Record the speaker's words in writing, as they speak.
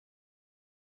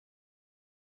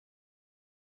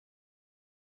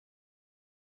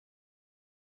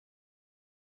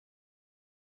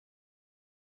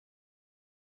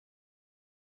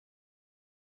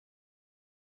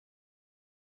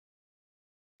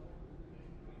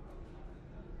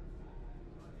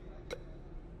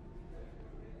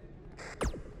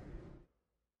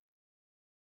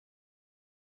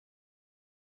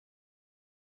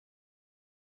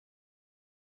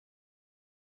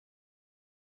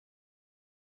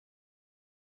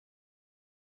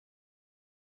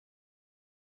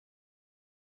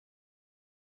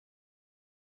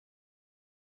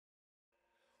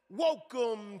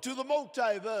Welcome to the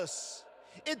Multiverse.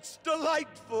 It's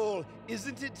delightful,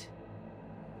 isn't it?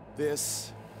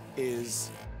 This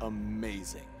is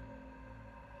amazing.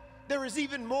 There is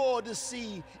even more to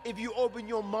see if you open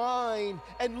your mind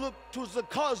and look towards the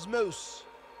cosmos.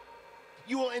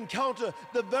 You will encounter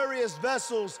the various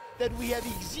vessels that we have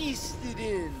existed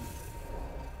in.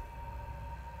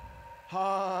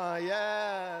 Ah,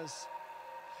 yes.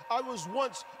 I was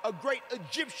once a great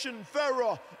Egyptian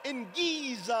pharaoh in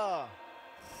Giza.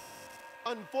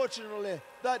 Unfortunately,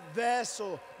 that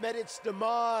vessel met its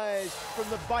demise from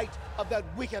the bite of that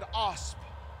wicked asp.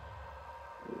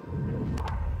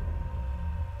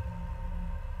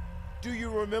 Do you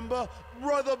remember,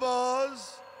 Brother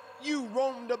Buzz? You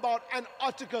roamed about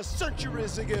Antarctica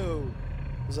centuries ago.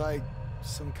 Was I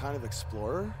some kind of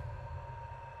explorer?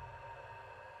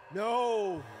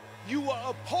 No, you were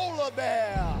a polar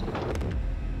bear.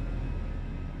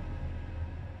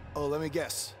 Oh, let me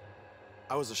guess.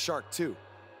 I was a shark too.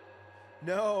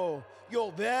 No,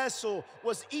 your vessel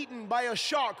was eaten by a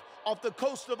shark off the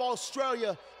coast of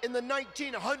Australia in the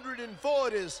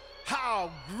 1940s.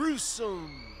 How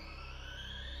gruesome.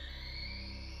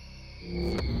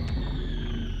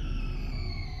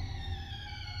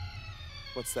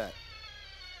 What's that?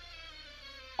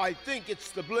 I think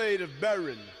it's the blade of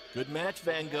Baron. Good match,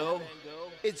 Van Gogh.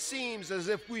 It seems as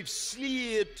if we've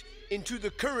slipped into the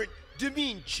current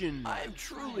dimension. I'm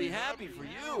truly happy for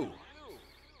you.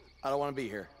 I don't want to be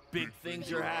here. Big things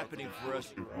are happening for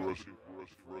us.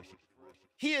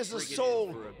 He is a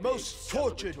soul most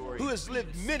tortured who has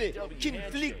lived many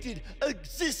conflicted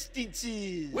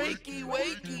existences. Wakey,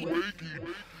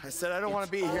 wakey. I said I don't want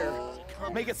to be here.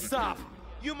 Make it stop.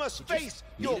 You must face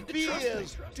your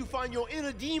fears to find your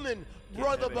inner demon,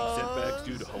 Brother Buzz. Setbacks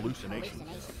due to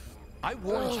hallucinations. I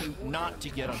warned you not to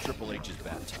get on Triple H's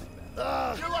bad time.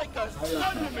 You're like a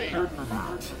son to me!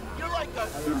 You're like a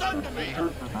son to me!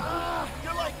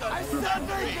 You're like a I said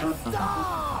make it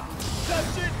stop!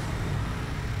 That's it!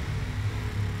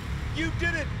 You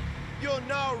did it! You're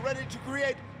now ready to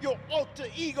create your alter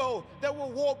ego that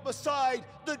will walk beside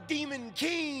the Demon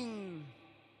King!